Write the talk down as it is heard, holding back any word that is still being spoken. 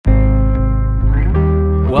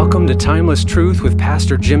Welcome to Timeless Truth with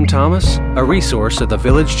Pastor Jim Thomas, a resource at the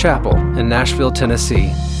Village Chapel in Nashville,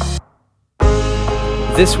 Tennessee.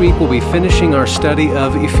 This week we'll be finishing our study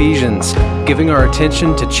of Ephesians, giving our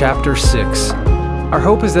attention to chapter 6. Our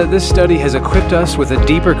hope is that this study has equipped us with a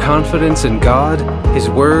deeper confidence in God, His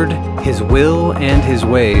Word, His will, and His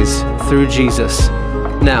ways through Jesus.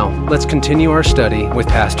 Now, let's continue our study with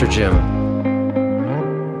Pastor Jim.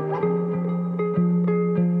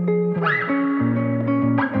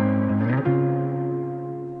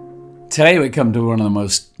 Today we come to one of the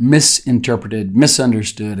most misinterpreted,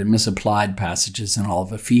 misunderstood, and misapplied passages in all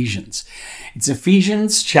of Ephesians. It's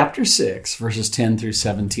Ephesians chapter 6, verses 10 through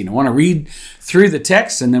 17. I want to read through the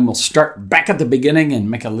text, and then we'll start back at the beginning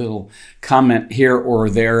and make a little comment here or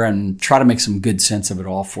there and try to make some good sense of it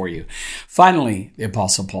all for you. Finally, the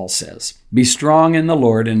Apostle Paul says, "Be strong in the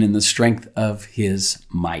Lord and in the strength of His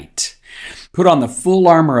might. Put on the full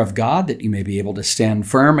armor of God that you may be able to stand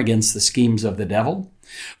firm against the schemes of the devil.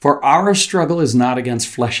 For our struggle is not against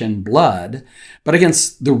flesh and blood, but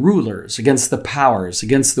against the rulers, against the powers,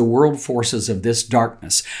 against the world forces of this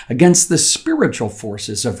darkness, against the spiritual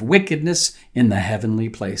forces of wickedness in the heavenly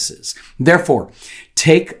places. Therefore,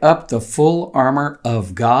 take up the full armor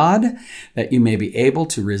of God, that you may be able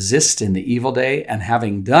to resist in the evil day, and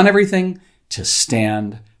having done everything, to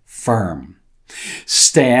stand firm.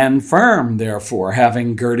 Stand firm, therefore,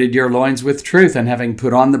 having girded your loins with truth, and having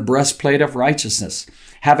put on the breastplate of righteousness,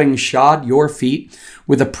 having shod your feet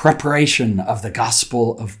with the preparation of the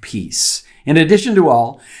gospel of peace. In addition to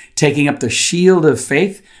all, taking up the shield of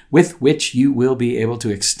faith, with which you will be able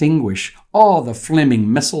to extinguish all the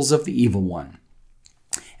flaming missiles of the evil one.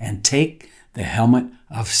 And take the helmet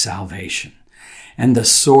of salvation, and the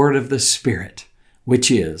sword of the Spirit, which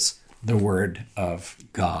is the word of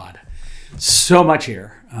God." So much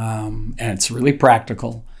here, and it's really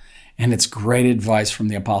practical, and it's great advice from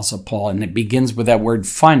the Apostle Paul, and it begins with that word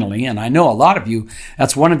finally, and I know a lot of you,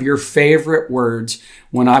 that's one of your favorite words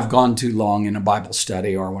when I've gone too long in a Bible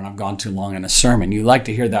study or when I've gone too long in a sermon. You like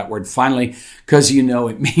to hear that word finally because you know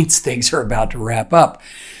it means things are about to wrap up.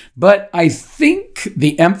 But I think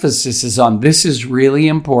the emphasis is on this is really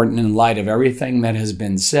important in light of everything that has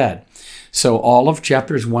been said. So all of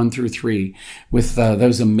chapters 1 through 3 with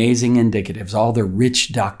those amazing indicatives, all the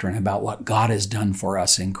rich doctrine about what God has done for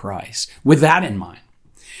us in Christ. With that in mind,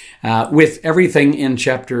 with everything in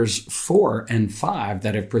chapters 4 and 5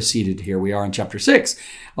 that have preceded, here we are in chapter 6,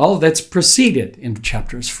 all that's preceded in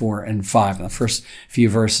chapters 4 and 5, in the first few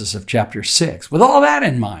verses of chapter 6. With all that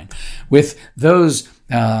in mind, with those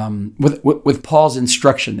with Paul's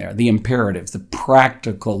instruction there, the imperatives, the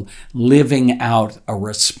practical living out a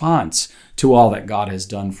response to all that God has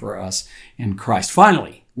done for us in Christ.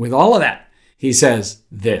 Finally, with all of that, he says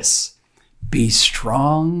this: be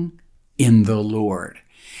strong in the Lord.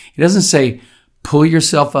 He doesn't say, pull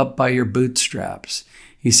yourself up by your bootstraps.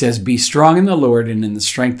 He says, be strong in the Lord and in the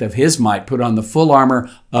strength of His might. Put on the full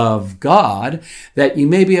armor of God, that you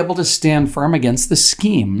may be able to stand firm against the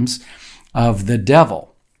schemes of the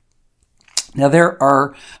devil. Now, there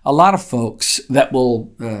are a lot of folks that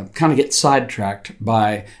will kind of get sidetracked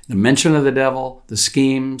by the mention of the devil, the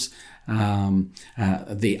schemes,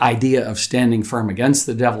 the idea of standing firm against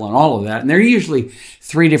the devil and all of that. And there are usually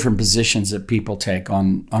three different positions that people take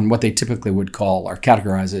on what they typically would call or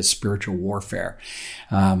categorize as spiritual warfare.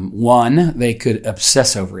 One, they could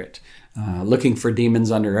obsess over it, looking for demons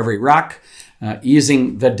under every rock,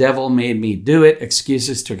 using "the devil made me do it"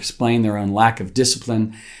 excuses to explain their own lack of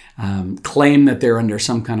discipline, claim that they're under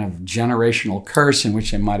some kind of generational curse in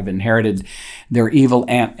which they might have inherited their evil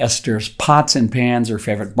Aunt Esther's pots and pans, her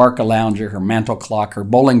favorite Barcalounger, her mantle clock, her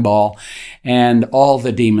bowling ball, and all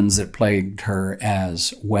the demons that plagued her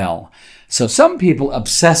as well. So some people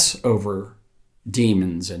obsess over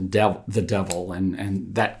demons and the devil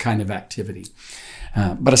and that kind of activity.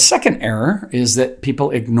 But a second error is that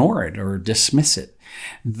people ignore it or dismiss it.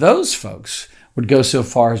 Those folks would go so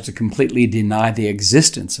far as to completely deny the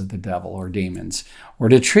existence of the devil or demons, or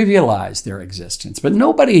to trivialize their existence. But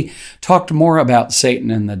nobody talked more about Satan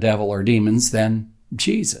and the devil or demons than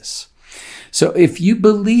Jesus. So if you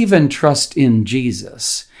believe and trust in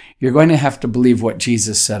Jesus, you're going to have to believe what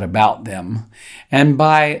Jesus said about them. And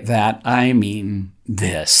by that, I mean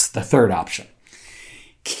this, the third option.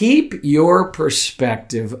 Keep your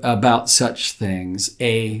perspective about such things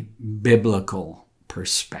a biblical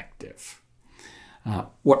perspective.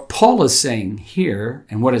 What Paul is saying here,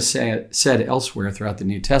 and what is said elsewhere throughout the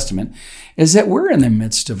New Testament, is that we're in the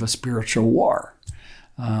midst of a spiritual war.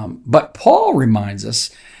 But Paul reminds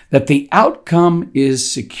us that the outcome is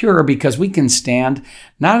secure because we can stand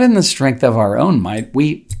not in the strength of our own might.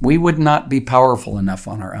 We would not be powerful enough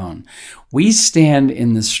on our own. We stand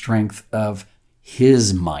in the strength of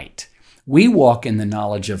His might. We walk in the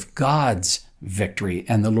knowledge of God's victory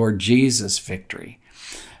and the Lord Jesus' victory.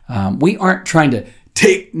 We aren't trying to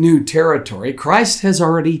take new territory. Christ has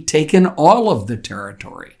already taken all of the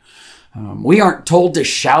territory. We aren't told to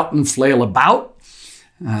shout and flail about.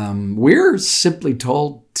 We're simply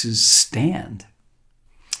told to stand.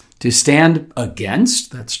 To stand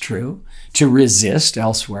against, that's true. To resist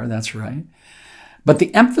elsewhere, that's right. But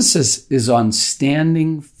the emphasis is on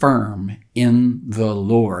standing firm in the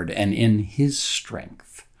Lord and in His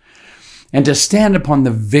strength. And to stand upon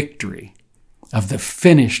the victory of the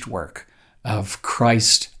finished work of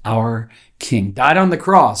Christ our King. Died on the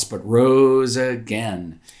cross, but rose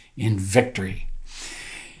again in victory.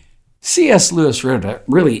 C.S. Lewis wrote a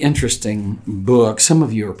really interesting book. Some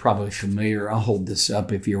of you are probably familiar. I'll hold this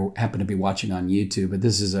up if you happen to be watching on YouTube. But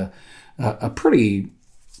this is a pretty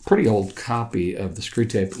old copy of the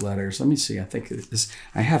Screwtape Letters. Let me see.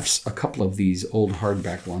 I have a couple of these old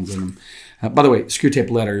hardback ones in them. By the way, Screwtape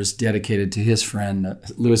Letters dedicated to his friend,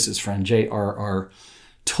 Lewis's friend, J.R.R.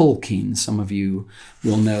 Tolkien. Some of you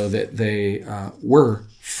will know that they were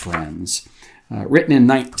friends. Written in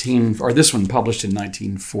this one published in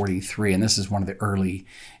 1943, and this is one of the early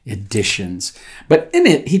editions. But in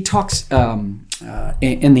it, he talks in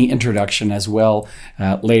the introduction as well.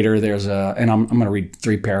 Later, there's and I'm going to read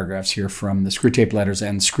 3 paragraphs here from the Screwtape Letters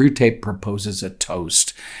and Screwtape Proposes a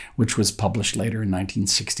Toast, which was published later in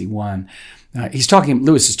 1961.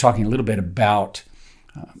 Lewis is talking a little bit about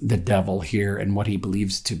the devil here and what he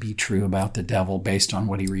believes to be true about the devil based on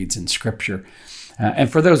what he reads in Scripture.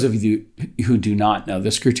 And for those of you who do not know, the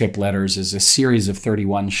Screwtape Letters is a series of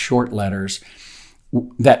 31 short letters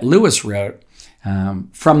that Lewis wrote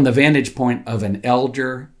from the vantage point of an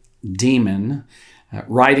elder demon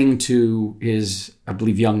writing to his, I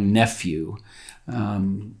believe, young nephew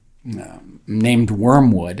named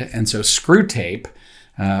Wormwood. And so Screwtape,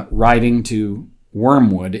 writing to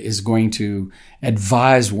Wormwood, is going to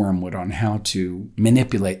advise Wormwood on how to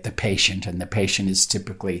manipulate the patient, and the patient is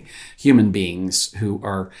typically human beings who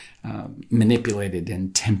are manipulated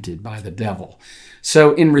and tempted by the devil.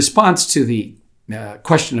 So in response to the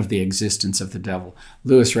question of the existence of the devil,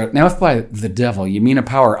 Lewis wrote, "Now if by the devil you mean a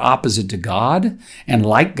power opposite to God and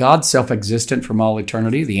like God self-existent from all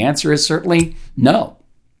eternity, the answer is certainly no.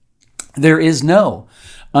 There is no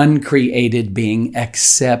uncreated being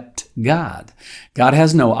except God. God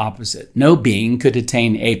has no opposite. No being could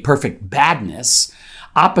attain a perfect badness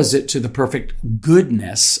opposite to the perfect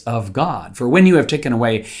goodness of God. For when you have taken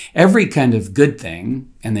away every kind of good thing,"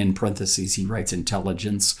 and then in parentheses he writes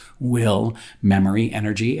intelligence, will, memory,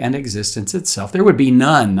 energy, and existence itself, "there would be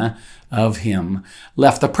none of Him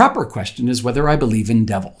left. The proper question is whether I believe in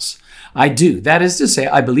devils. I do. That is to say,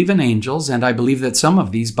 I believe in angels, and I believe that some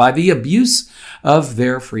of these, by the abuse of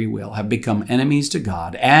their free will, have become enemies to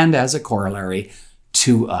God, and as a corollary,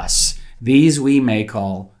 to us. These we may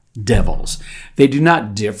call devils. They do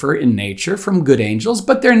not differ in nature from good angels,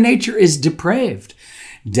 but their nature is depraved.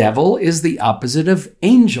 Devil is the opposite of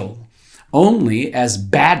angel, only as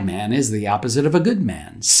bad man is the opposite of a good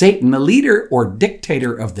man. Satan, the leader or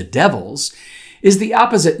dictator of the devils, is the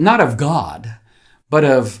opposite not of God, but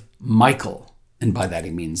of Michael, and by that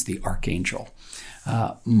he means the archangel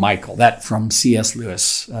Michael. That from C.S.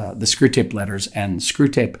 Lewis, the Screwtape Letters and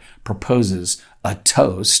Screwtape Proposes a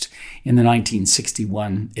Toast in the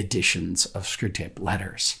 1961 editions of Screwtape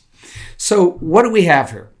Letters. So what do we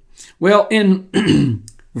have here? Well, in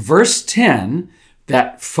verse 10,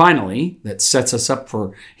 that sets us up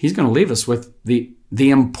for, he's going to leave us with the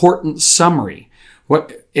important summary.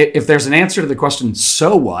 What if there's an answer to the question,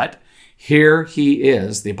 so what? Here he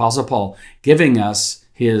is, the Apostle Paul, giving us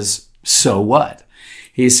his so what.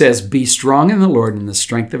 He says, "Be strong in the Lord and the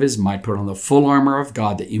strength of His might. Put on the full armor of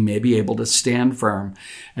God that you may be able to stand firm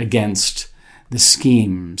against the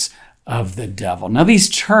schemes of the devil." Now, these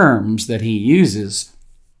terms that he uses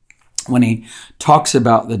when he talks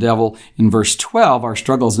about the devil in verse 12, our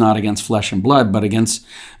struggle is not against flesh and blood, but against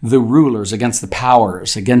the rulers, against the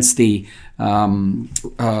powers, against the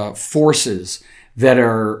forces that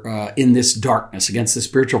are in this darkness, against the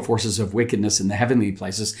spiritual forces of wickedness in the heavenly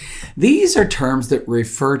places. These are terms that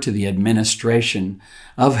refer to the administration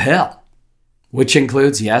of hell, which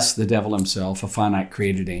includes, yes, the devil himself, a finite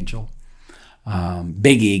created angel,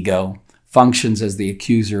 big ego, functions as the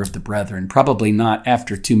accuser of the brethren, probably not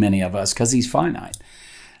after too many of us because he's finite.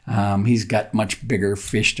 He's got much bigger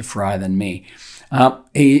fish to fry than me.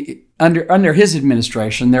 under his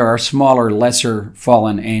administration, there are smaller, lesser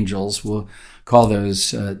fallen angels. We'll call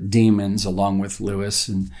those demons, along with Lewis,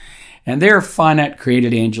 and they're finite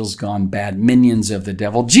created angels gone bad, minions of the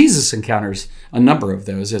devil. Jesus encounters a number of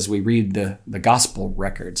those as we read the gospel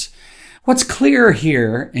records. What's clear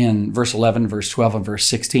here in verse 11, verse 12, and verse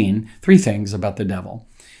 16, three things about the devil.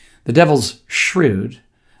 The devil's shrewd,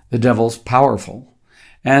 the devil's powerful,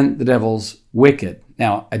 and the devil's wicked.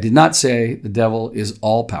 Now, I did not say the devil is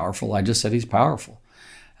all-powerful. I just said he's powerful.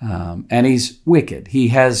 And he's wicked. He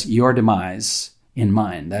has your demise in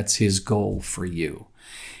mind. That's his goal for you.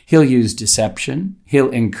 He'll use deception.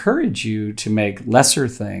 He'll encourage you to make lesser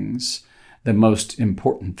things the most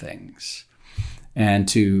important things and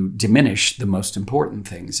to diminish the most important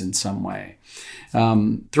things in some way.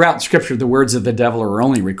 Throughout Scripture, the words of the devil are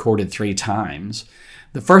only recorded 3 times.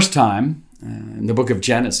 The first time, in the book of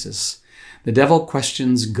Genesis, the devil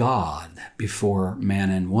questions God before man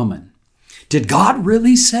and woman. Did God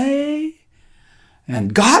really say?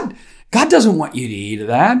 And God doesn't want you to eat of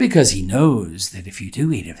that because he knows that if you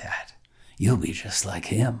do eat of that, you'll be just like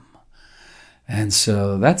him. And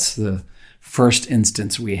so that's the first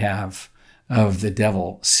instance we have of the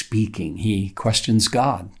devil speaking. He questions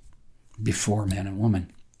God before man and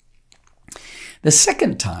woman. The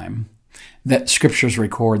second time that scriptures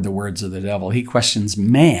record the words of the devil, he questions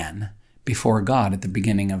man before God at the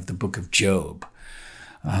beginning of the book of Job.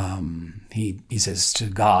 He says to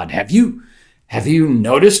God, Have you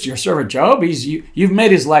noticed your servant Job? You've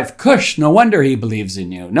made his life cush. No wonder he believes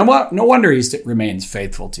in you. No wonder he remains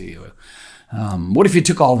faithful to you. What if you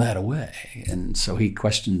took all that away? And so he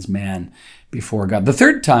questions man before God. The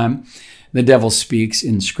third time the devil speaks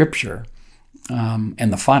in Scripture,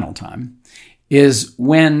 and the final time, is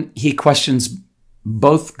when he questions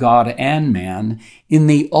both God and man in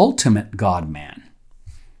the ultimate God-man,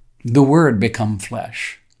 the Word become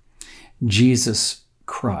flesh, Jesus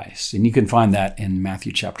Christ. And you can find that in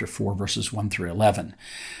Matthew chapter 4, verses 1 through 11.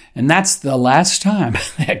 And that's the last time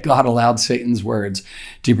that God allowed Satan's words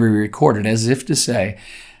to be recorded, as if to say,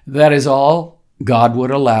 that is all God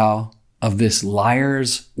would allow of this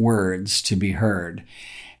liar's words to be heard.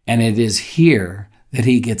 And it is here that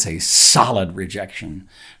he gets a solid rejection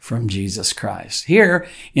from Jesus Christ. Here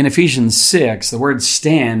in Ephesians 6, the word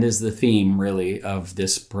stand is the theme, really, of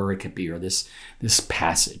this pericope or this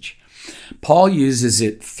passage. Paul uses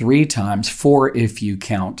it 3 times, 4 if you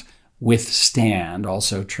count withstand,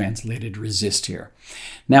 also translated resist here.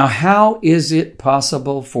 Now, how is it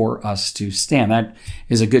possible for us to stand? That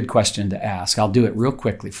is a good question to ask. I'll do it real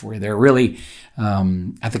quickly for you. There are really,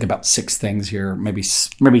 I think, about 6 things here, maybe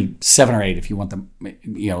 7 or 8 if you want them,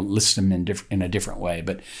 list them in a different way.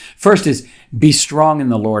 But first is be strong in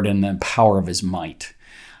the Lord and the power of his might.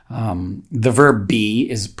 The verb be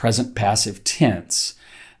is present passive tense.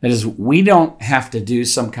 That is, we don't have to do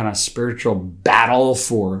some kind of spiritual battle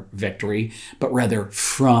for victory, but rather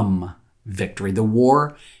from victory. The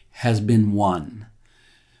war has been won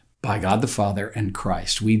by God the Father and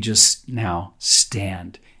Christ. We just now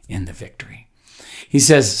stand in the victory. He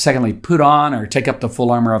says, secondly, put on or take up the full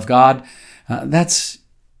armor of God.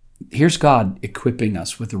 Here's God equipping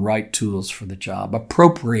us with the right tools for the job.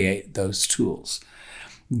 Appropriate those tools.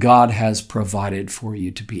 God has provided for you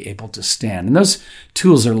to be able to stand. And those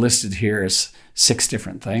tools are listed here as 6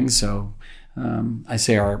 different things. So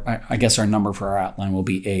I guess our number for our outline will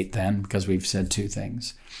be 8 then, because we've said 2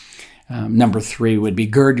 things. Number 3 would be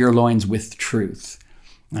gird your loins with truth.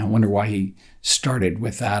 I wonder why he started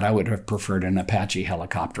with that. I would have preferred an Apache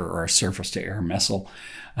helicopter or a surface-to-air missile.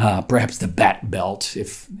 Perhaps the Bat Belt,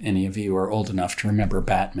 if any of you are old enough to remember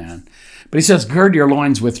Batman. But he says, gird your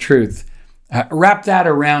loins with truth. Wrap that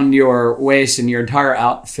around your waist and your entire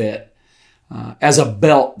outfit as a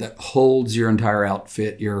belt that holds your entire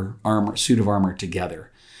outfit, your suit of armor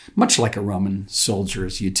together, much like a Roman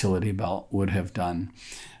soldier's utility belt would have done.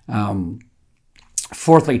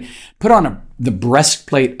 Fourthly, put on the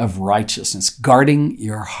breastplate of righteousness, guarding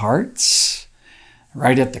your hearts,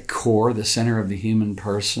 right at the core, the center of the human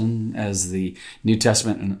person, as the New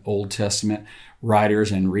Testament and Old Testament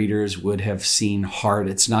writers and readers would have seen heart.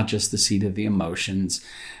 It's not just the seat of the emotions.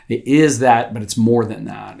 It is that, but it's more than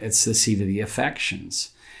that. It's the seat of the affections,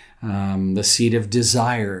 the seat of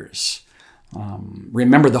desires.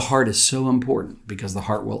 Remember, the heart is so important because the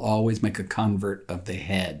heart will always make a convert of the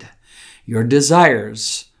head. Your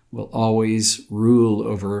desires will always rule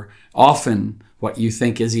over often what you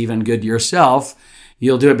think is even good yourself.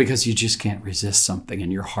 You'll do it because you just can't resist something,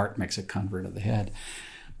 and your heart makes a convert of the head.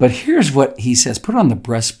 But here's what he says, put on the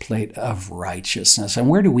breastplate of righteousness. And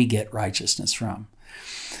where do we get righteousness from?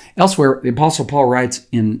 Elsewhere, the Apostle Paul writes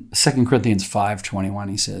in 2 Corinthians 5:21,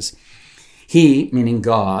 he says, He, meaning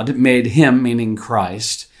God, made him, meaning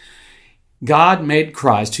Christ. God made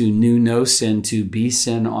Christ, who knew no sin, to be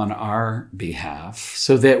sin on our behalf,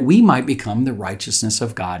 so that we might become the righteousness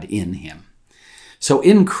of God in him. So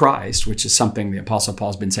in Christ, which is something the Apostle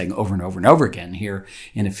Paul's been saying over and over and over again here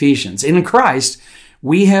in Ephesians, in Christ,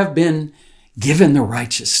 we have been given the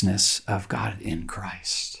righteousness of God in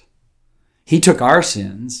Christ. He took our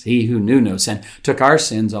sins, he who knew no sin, took our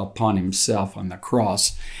sins upon himself on the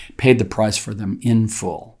cross, paid the price for them in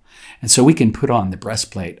full. And so we can put on the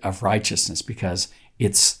breastplate of righteousness because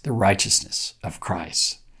it's the righteousness of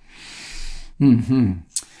Christ.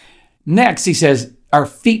 Next, he says, our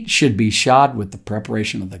feet should be shod with the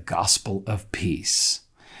preparation of the gospel of peace.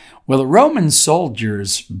 Well, the Roman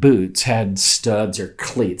soldiers' boots had studs or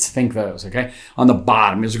cleats. Think those, okay? On the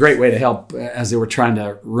bottom. It was a great way to help as they were trying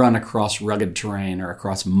to run across rugged terrain or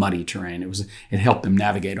across muddy terrain. It helped them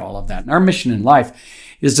navigate all of that. And our mission in life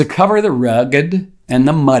is to cover the rugged and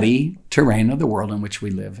the muddy terrain of the world in which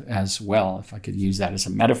we live as well, if I could use that as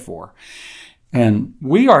a metaphor. And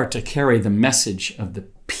we are to carry the message of the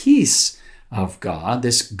peace of God,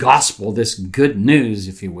 this gospel, this good news,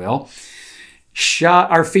 if you will,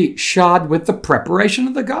 our feet shod with the preparation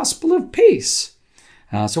of the gospel of peace.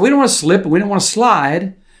 So we don't want to slip and we don't want to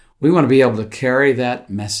slide. We want to be able to carry that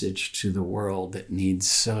message to the world that needs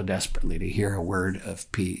so desperately to hear a word of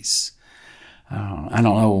peace. I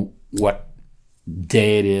don't know what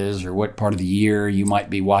day it is or what part of the year you might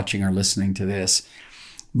be watching or listening to this,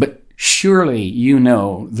 but surely you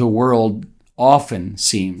know the world often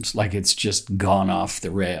seems like it's just gone off the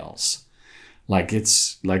rails. Like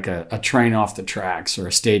it's like a train off the tracks or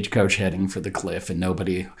a stagecoach heading for the cliff and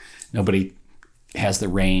nobody has the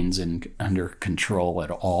reins under control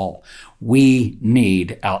at all. We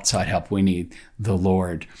need outside help. We need the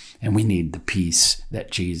Lord and we need the peace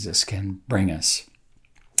that Jesus can bring us.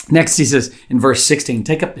 Next, he says in verse 16,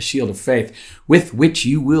 take up the shield of faith with which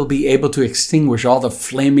you will be able to extinguish all the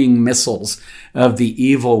flaming missiles of the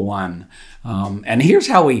evil one. And here's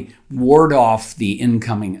how we ward off the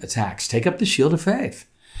incoming attacks. Take up the shield of faith.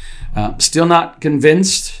 Still not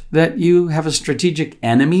convinced that you have a strategic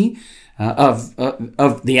enemy of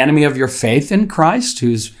the enemy of your faith in Christ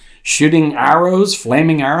who's shooting arrows,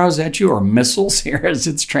 flaming arrows at you, or missiles here as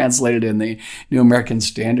it's translated in the New American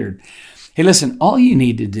Standard. Hey, listen, all you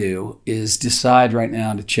need to do is decide right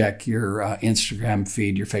now to check your Instagram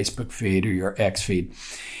feed, your Facebook feed, or your X feed.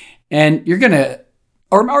 And you're going to,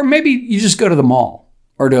 or maybe you just go to the mall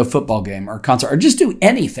or to a football game or a concert or just do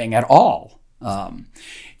anything at all.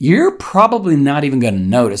 You're probably not even going to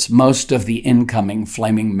notice most of the incoming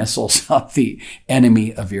flaming missiles of the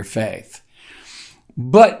enemy of your faith.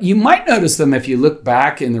 But you might notice them if you look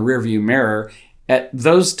back in the rearview mirror at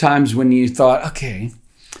those times when you thought, okay,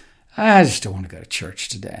 I just don't want to go to church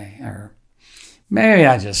today. Or maybe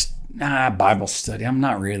I just, Bible study. I'm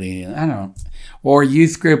not really, or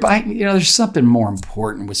youth group. There's something more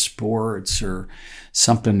important with sports or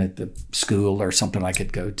something at the school or something I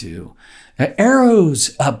could go to.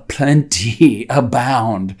 Arrows aplenty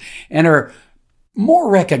abound and are more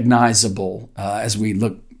recognizable as we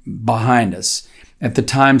look behind us at the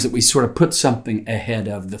times that we sort of put something ahead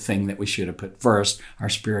of the thing that we should have put first, our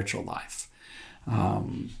spiritual life.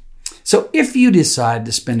 So if you decide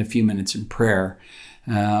to spend a few minutes in prayer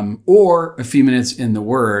or a few minutes in the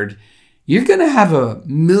Word, you're going to have a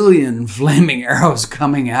million flaming arrows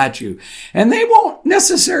coming at you. And they won't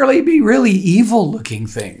necessarily be really evil-looking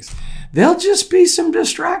things. They'll just be some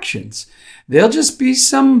distractions. They'll just be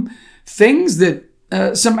some things that,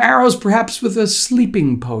 some arrows perhaps with a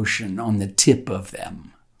sleeping potion on the tip of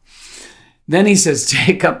them. Then he says,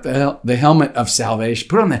 take up the helmet of salvation.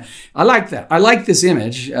 Put on the, I like that. I like this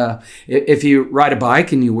image. If you ride a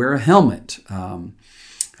bike and you wear a helmet,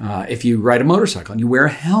 if you ride a motorcycle and you wear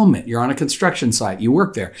a helmet, you're on a construction site, you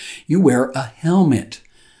work there, you wear a helmet.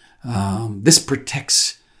 This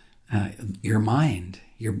protects your mind,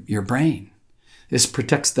 your brain. This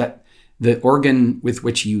protects the organ with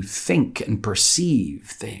which you think and perceive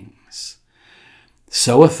things.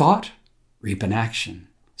 Sow a thought, reap an action.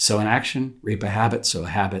 Sow an action, reap a habit, sow a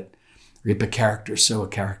habit. Reap a character, sow a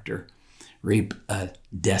character. Reap a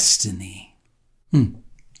destiny.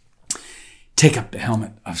 Take up the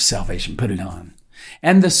helmet of salvation, put it on.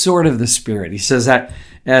 And the sword of the Spirit. He says that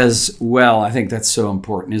as well. I think that's so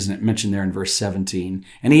important, isn't it? Mentioned there in verse 17.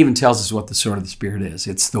 And he even tells us what the sword of the Spirit is.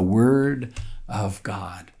 It's the Word of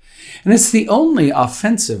God. And it's the only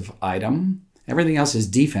offensive item. Everything else is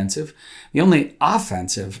defensive. The only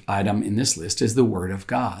offensive item in this list is the Word of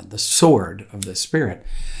God, the sword of the Spirit.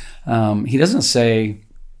 He doesn't say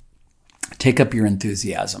Take up your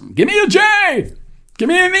enthusiasm. Give me a J! Give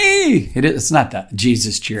me an E! It's not that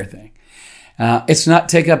Jesus cheer thing. It's not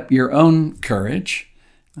take up your own courage.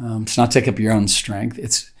 It's not take up your own strength.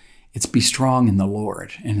 It's be strong in the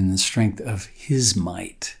Lord and in the strength of his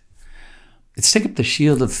might. It's take up the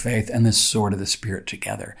shield of faith and the sword of the Spirit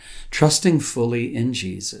together, trusting fully in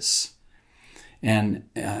Jesus and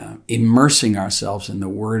immersing ourselves in the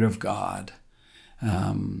Word of God.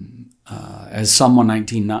 As Psalm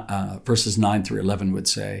 119, verses 9 through 11 would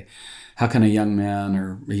say, how can a young man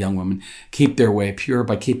or a young woman keep their way pure?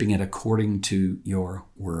 By keeping it according to your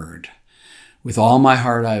word. With all my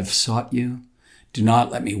heart I have sought you. Do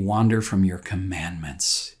not let me wander from your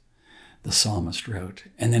commandments, the psalmist wrote.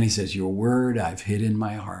 And then he says, your word I've hid in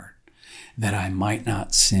my heart, that I might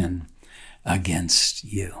not sin against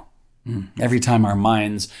you. Every time our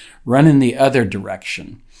minds run in the other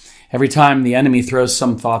direction, every time the enemy throws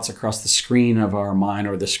some thoughts across the screen of our mind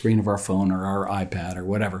or the screen of our phone or our iPad or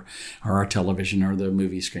whatever, or our television or the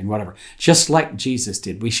movie screen, whatever, just like Jesus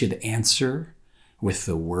did, we should answer with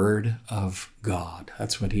the word of God.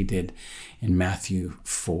 That's what he did in Matthew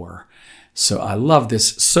 4. So I love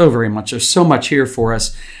this so very much. There's so much here for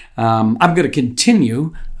us. I'm going to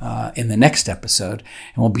continue in the next episode,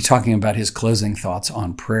 and we'll be talking about his closing thoughts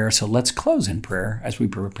on prayer. So let's close in prayer as we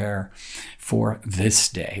prepare for this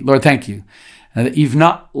day. Lord, thank you that you've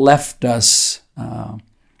not left us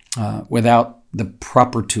without the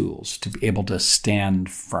proper tools to be able to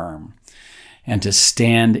stand firm and to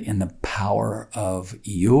stand in the power of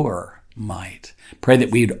your might. Pray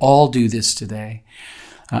that we'd all do this today.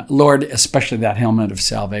 Lord, especially that helmet of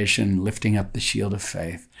salvation, lifting up the shield of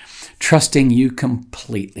faith, trusting you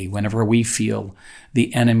completely whenever we feel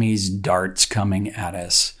the enemy's darts coming at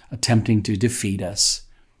us, attempting to defeat us,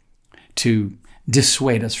 to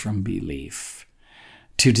dissuade us from belief,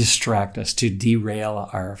 to distract us, to derail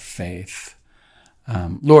our faith.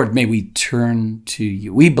 Lord, may we turn to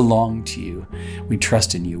you. We belong to you. We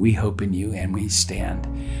trust in you. We hope in you, and we stand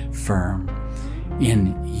firm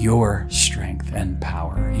in your strength and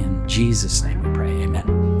power. In Jesus' name we pray. Amen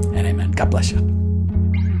and amen. God bless you.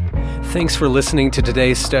 Thanks for listening to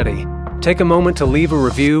today's study. Take a moment to leave a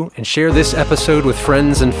review and share this episode with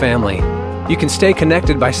friends and family. You can stay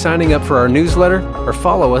connected by signing up for our newsletter or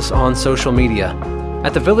follow us on social media.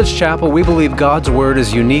 At the Village Chapel, we believe God's Word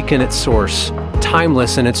is unique in its source,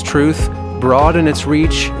 timeless in its truth, broad in its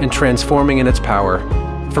reach, and transforming in its power.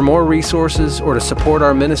 For more resources or to support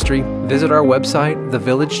our ministry, visit our website,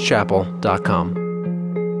 thevillagechapel.com.